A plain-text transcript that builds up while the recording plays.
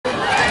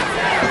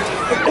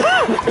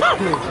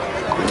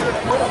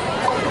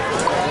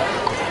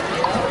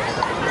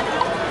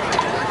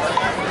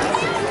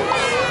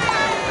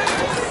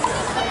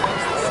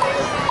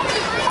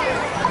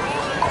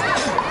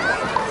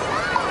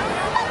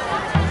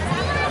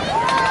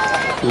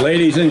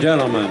Ladies and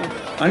gentlemen,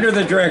 under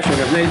the direction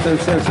of Nathan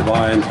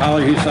Sensabaugh and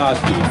Tyler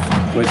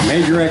Husowski, with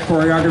major act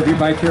choreography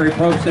by Terry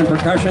Probst and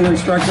percussion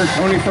instructor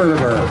Tony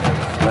Furber,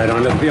 led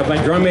onto the field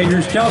by drum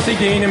majors Chelsea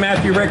Dean and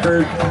Matthew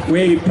Rickard,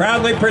 we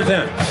proudly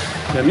present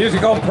the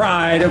musical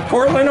pride of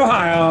Portland,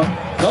 Ohio,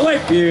 the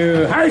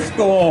Lakeview High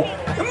School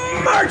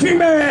Marching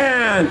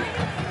Band!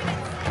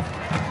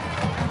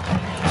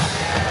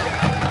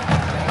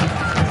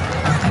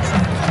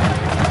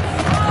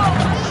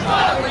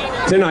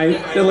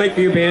 Tonight, the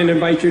Lakeview Band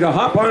invites you to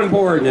hop on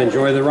board and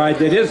enjoy the ride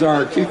that is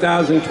our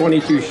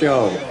 2022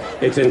 show.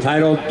 It's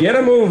entitled Get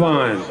a Move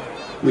On.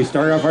 We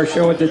start off our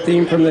show with the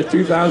theme from the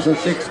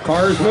 2006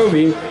 Cars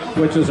movie,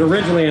 which was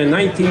originally a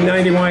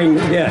 1991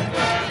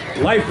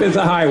 hit, Life is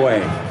a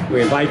Highway.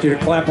 We invite you to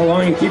clap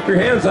along and keep your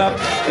hands up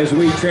as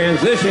we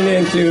transition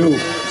into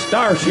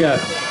Starship.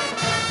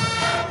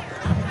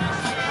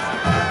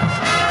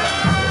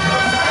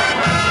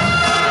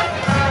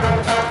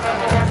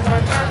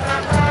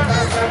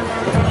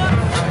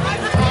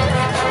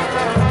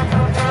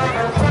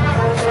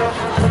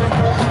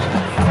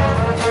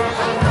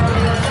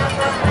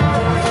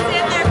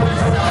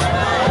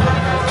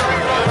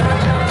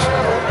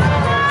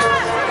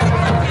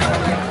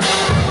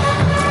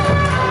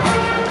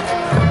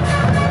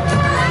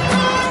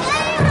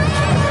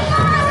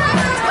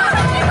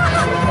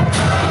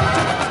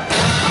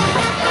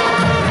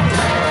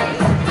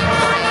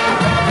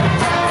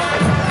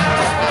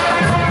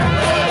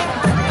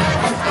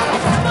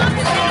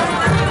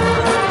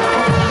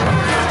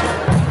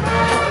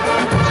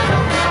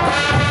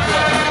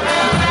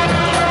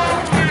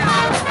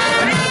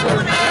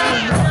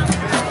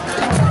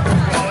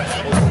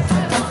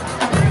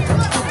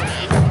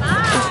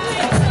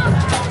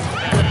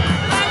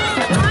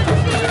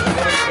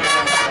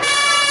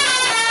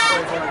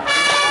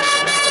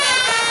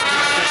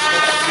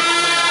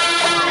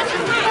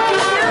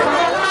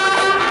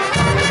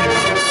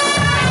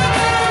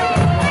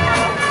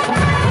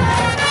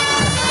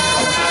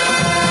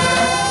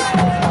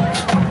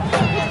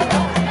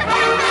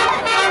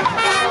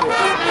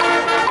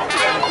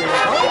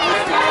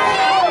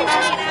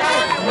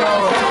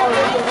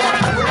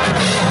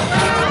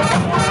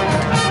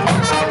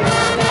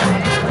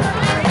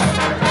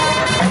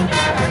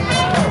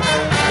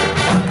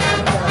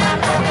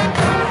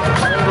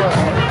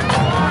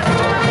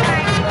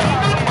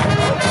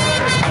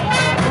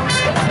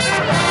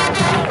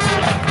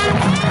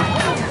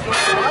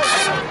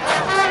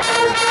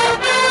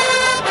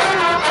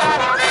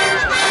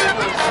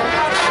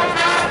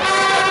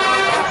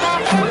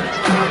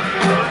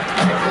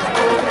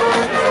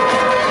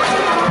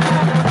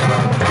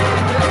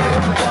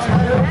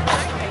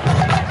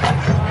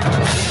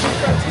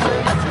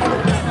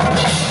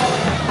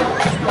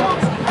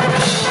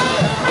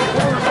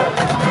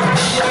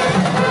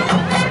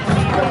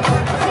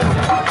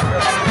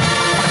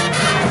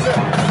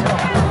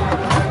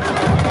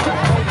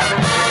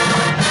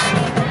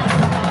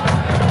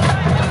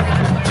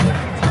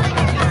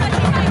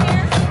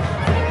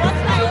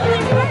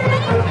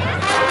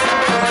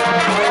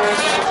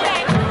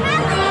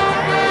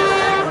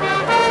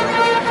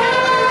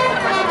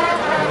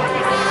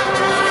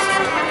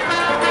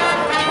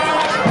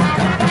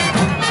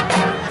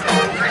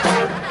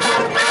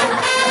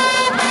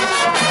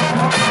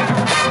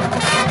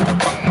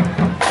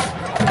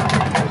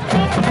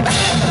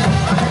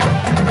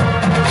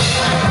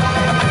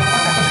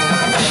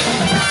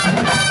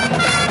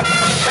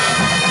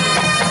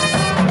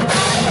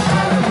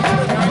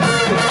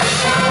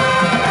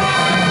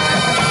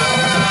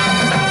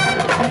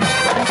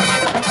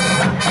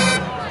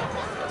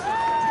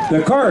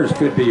 The Cars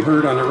could be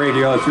heard on the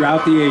radio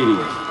throughout the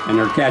 80s, and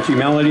their catchy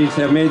melodies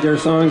have made their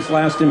songs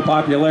last in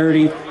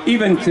popularity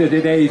even to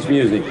today's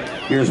music.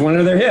 Here's one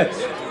of their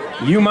hits,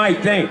 You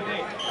Might Think.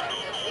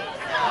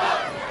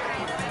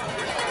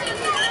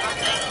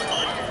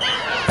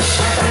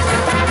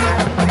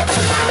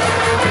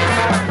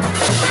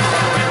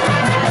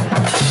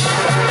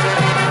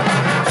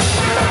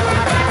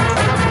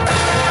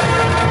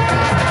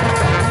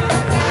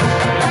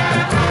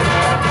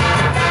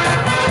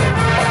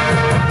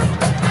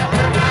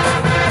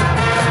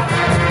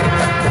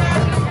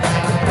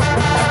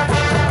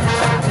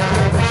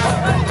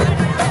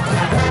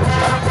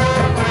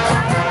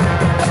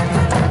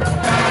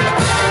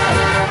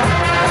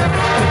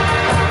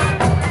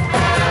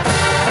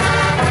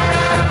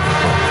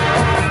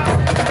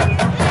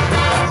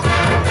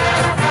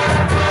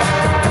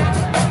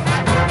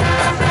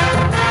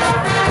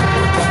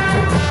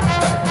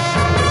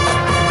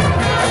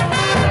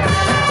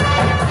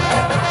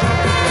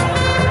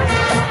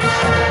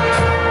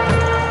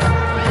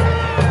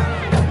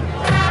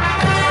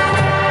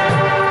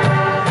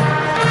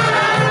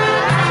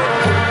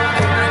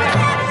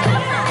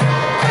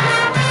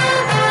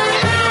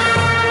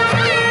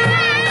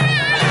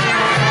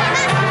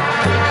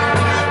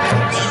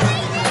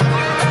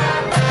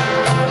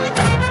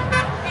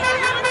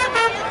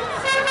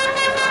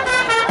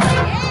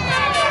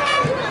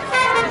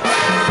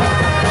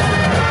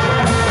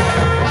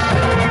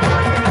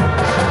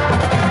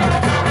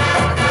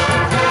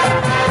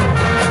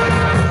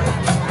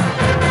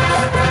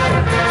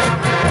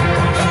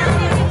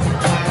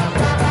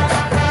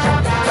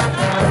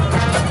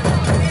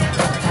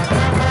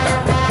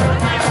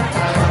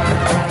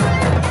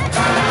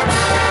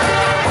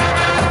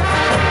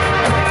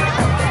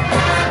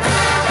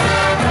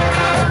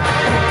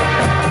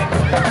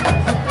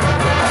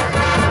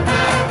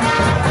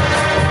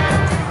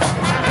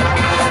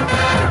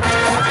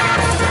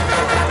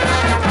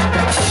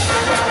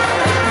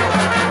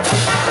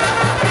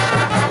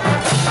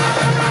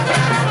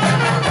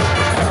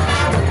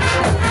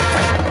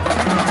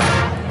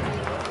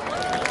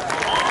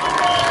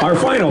 Our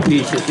final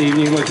piece this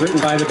evening was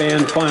written by the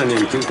band Fun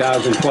in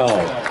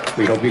 2012.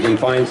 We hope you can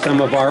find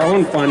some of our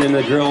own fun in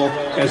the drill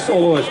as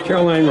soloists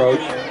Caroline Roach,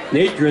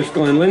 Nate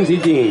Driscoll, and Lindsey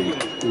Dean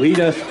lead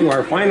us to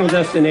our final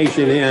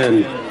destination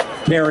in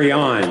Carry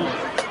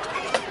On.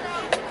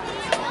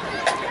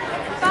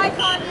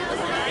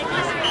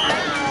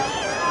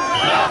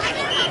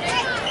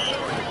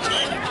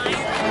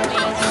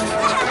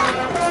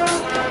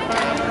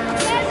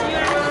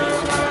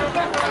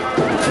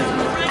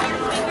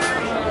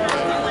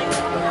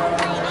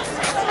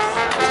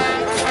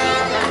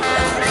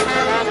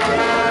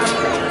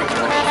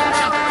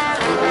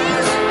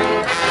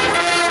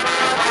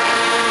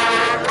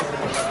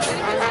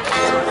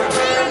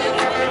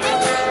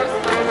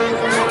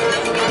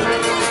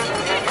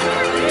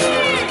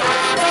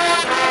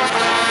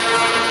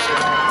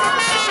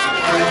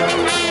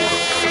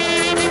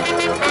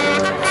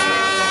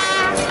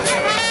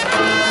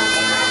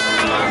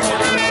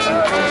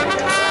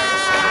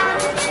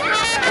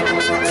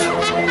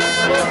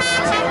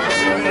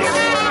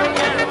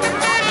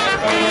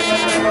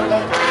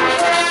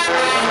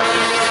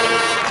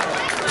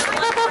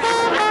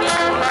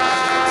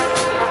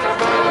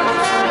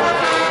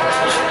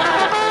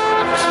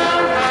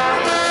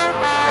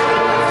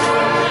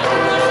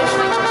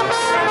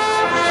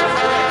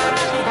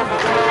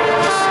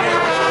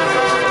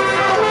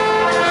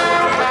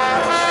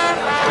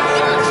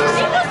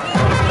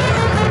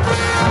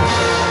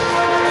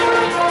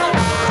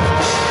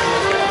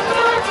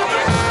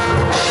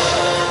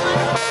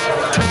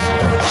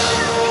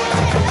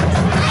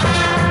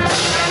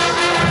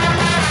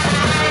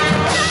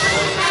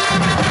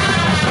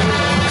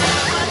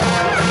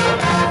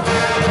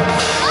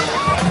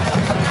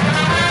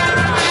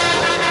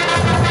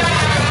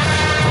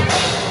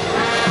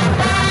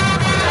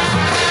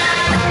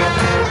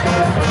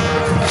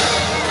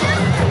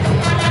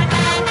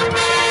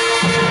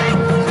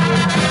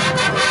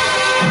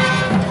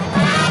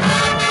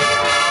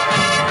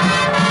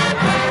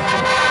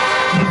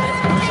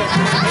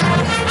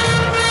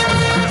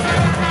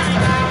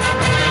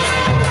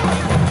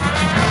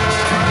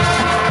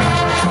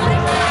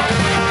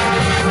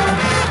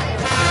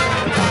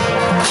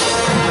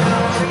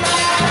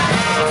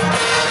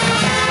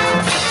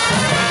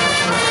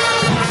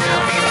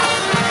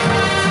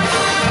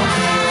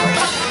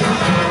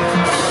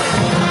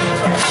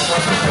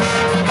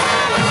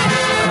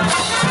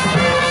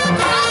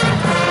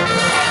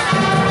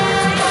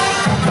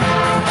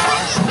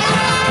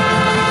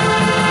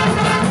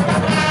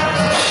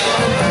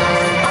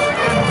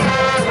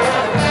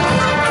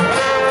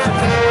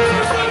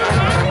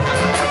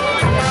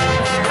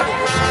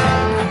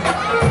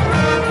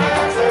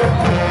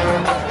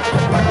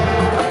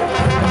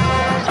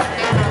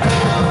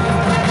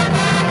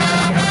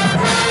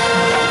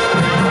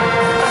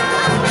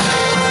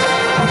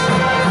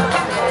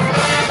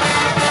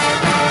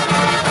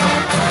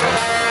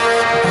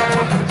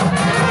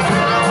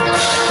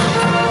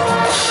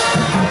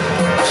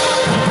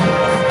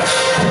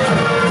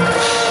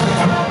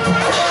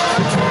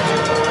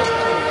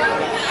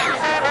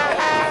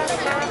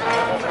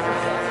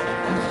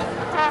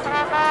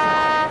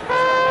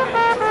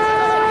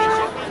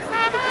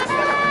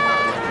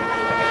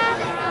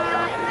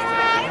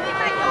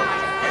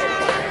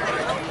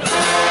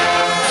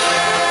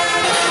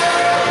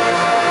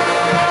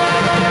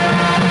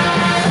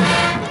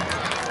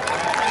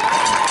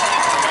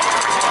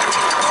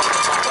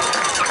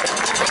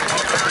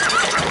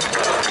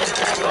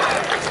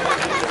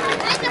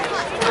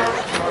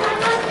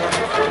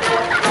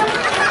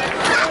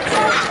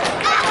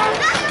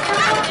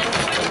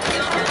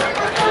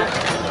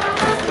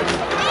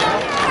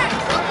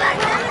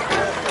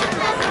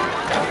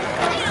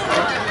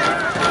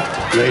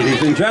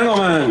 Ladies and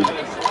gentlemen,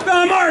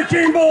 the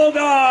Marching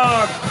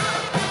Bulldogs!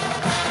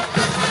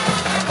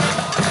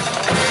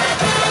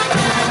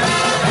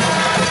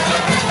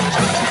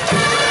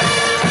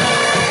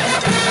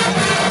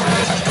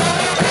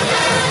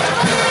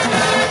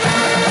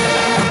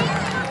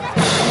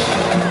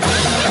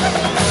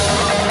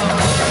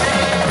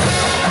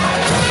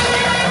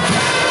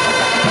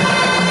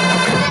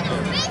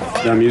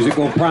 The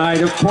musical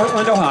pride of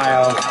Portland,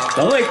 Ohio,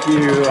 the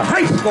Lakeview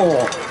High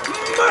School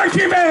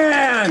Marching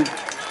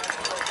Band!